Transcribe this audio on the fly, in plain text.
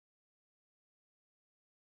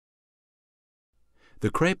The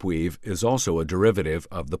crepe weave is also a derivative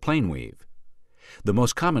of the plain weave. The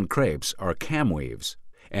most common crepes are cam weaves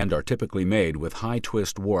and are typically made with high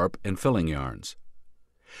twist warp and filling yarns.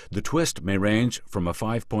 The twist may range from a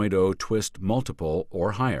 5.0 twist multiple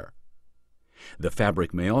or higher. The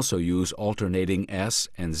fabric may also use alternating S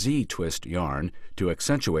and Z twist yarn to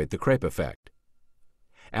accentuate the crepe effect.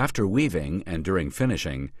 After weaving and during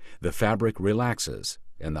finishing, the fabric relaxes,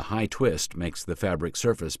 and the high twist makes the fabric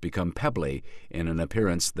surface become pebbly in an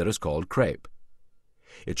appearance that is called crepe.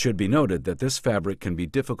 It should be noted that this fabric can be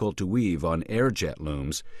difficult to weave on air jet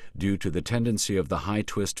looms due to the tendency of the high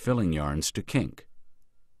twist filling yarns to kink.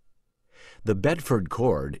 The Bedford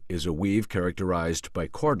cord is a weave characterized by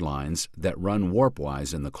cord lines that run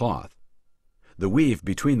warpwise in the cloth. The weave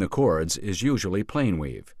between the cords is usually plain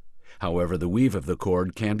weave. However, the weave of the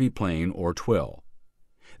cord can be plain or twill.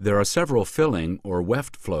 There are several filling or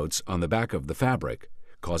weft floats on the back of the fabric,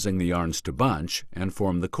 causing the yarns to bunch and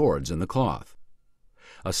form the cords in the cloth.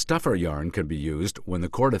 A stuffer yarn can be used when the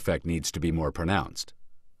cord effect needs to be more pronounced.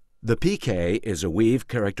 The piqué is a weave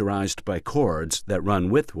characterized by cords that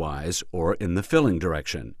run widthwise or in the filling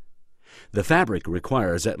direction. The fabric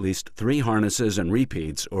requires at least 3 harnesses and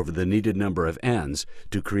repeats over the needed number of ends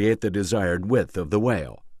to create the desired width of the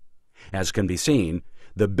wale. As can be seen,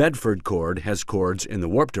 the Bedford cord has cords in the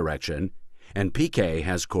warp direction, and piqué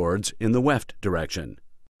has cords in the weft direction.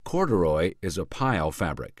 Corduroy is a pile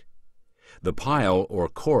fabric. The pile or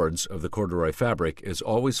cords of the corduroy fabric is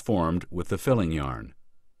always formed with the filling yarn.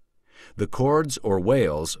 The cords or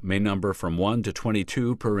wales may number from 1 to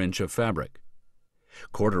 22 per inch of fabric.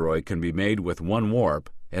 Corduroy can be made with 1 warp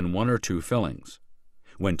and 1 or 2 fillings.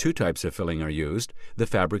 When 2 types of filling are used, the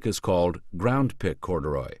fabric is called ground pick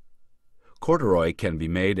corduroy. Corduroy can be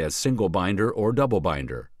made as single binder or double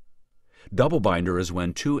binder. Double binder is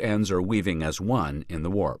when 2 ends are weaving as one in the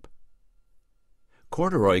warp.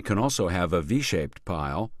 Corduroy can also have a V-shaped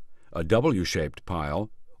pile, a W-shaped pile,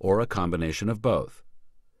 or a combination of both.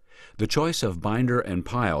 The choice of binder and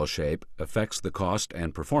pile shape affects the cost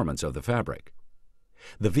and performance of the fabric.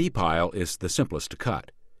 The V pile is the simplest to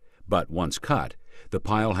cut, but once cut, the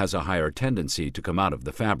pile has a higher tendency to come out of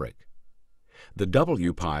the fabric. The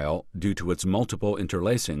W pile, due to its multiple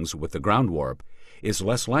interlacings with the ground warp, is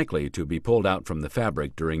less likely to be pulled out from the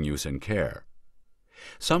fabric during use and care.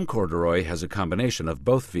 Some corduroy has a combination of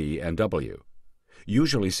both V and W.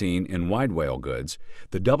 Usually seen in wide wale goods,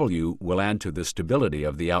 the W will add to the stability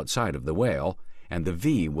of the outside of the wale, and the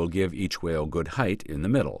V will give each wale good height in the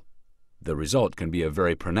middle. The result can be a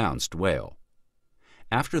very pronounced wale.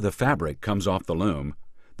 After the fabric comes off the loom,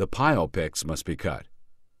 the pile picks must be cut.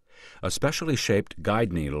 A specially shaped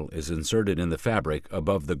guide needle is inserted in the fabric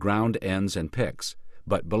above the ground ends and picks,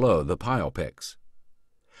 but below the pile picks.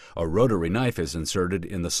 A rotary knife is inserted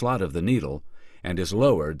in the slot of the needle and is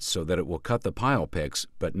lowered so that it will cut the pile picks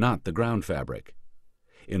but not the ground fabric.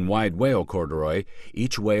 In wide wale corduroy,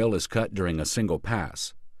 each wale is cut during a single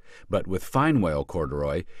pass, but with fine wale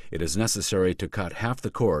corduroy, it is necessary to cut half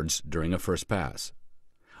the cords during a first pass.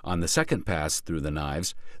 On the second pass through the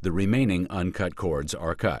knives, the remaining uncut cords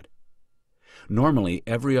are cut. Normally,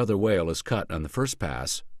 every other wale is cut on the first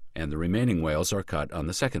pass, and the remaining wales are cut on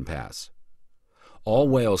the second pass. All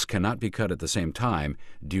wales cannot be cut at the same time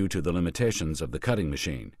due to the limitations of the cutting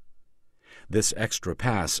machine. This extra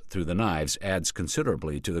pass through the knives adds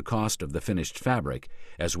considerably to the cost of the finished fabric,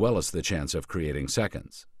 as well as the chance of creating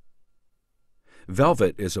seconds.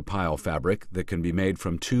 Velvet is a pile fabric that can be made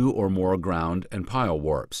from 2 or more ground and pile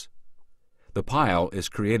warps. The pile is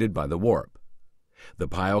created by the warp. The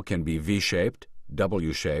pile can be V-shaped,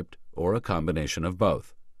 W-shaped, or a combination of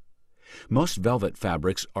both. Most velvet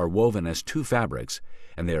fabrics are woven as 2 fabrics,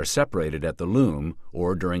 and they are separated at the loom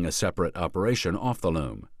or during a separate operation off the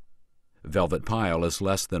loom. Velvet pile is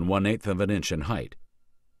less than 1/8 of an inch in height.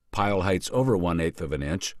 Pile heights over 1/8 of an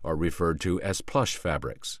inch are referred to as plush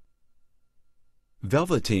fabrics.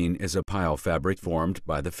 Velveteen is a pile fabric formed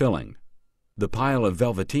by the filling. The pile of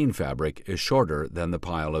velveteen fabric is shorter than the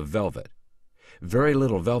pile of velvet. Very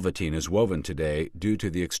little velveteen is woven today due to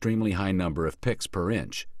the extremely high number of picks per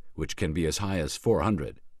inch, which can be as high as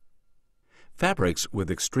 400. Fabrics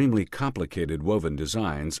with extremely complicated woven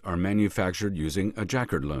designs are manufactured using a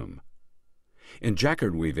jacquard loom. In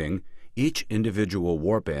jacquard weaving, each individual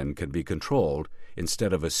warp end can be controlled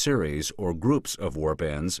instead of a series or groups of warp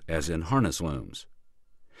ends as in harness looms.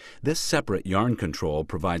 This separate yarn control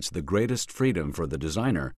provides the greatest freedom for the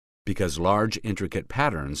designer because large, intricate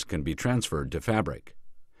patterns can be transferred to fabric.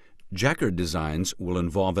 Jacquard designs will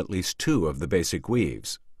involve at least 2 of the basic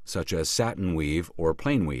weaves, such as satin weave or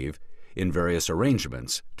plain weave, in various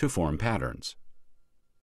arrangements to form patterns.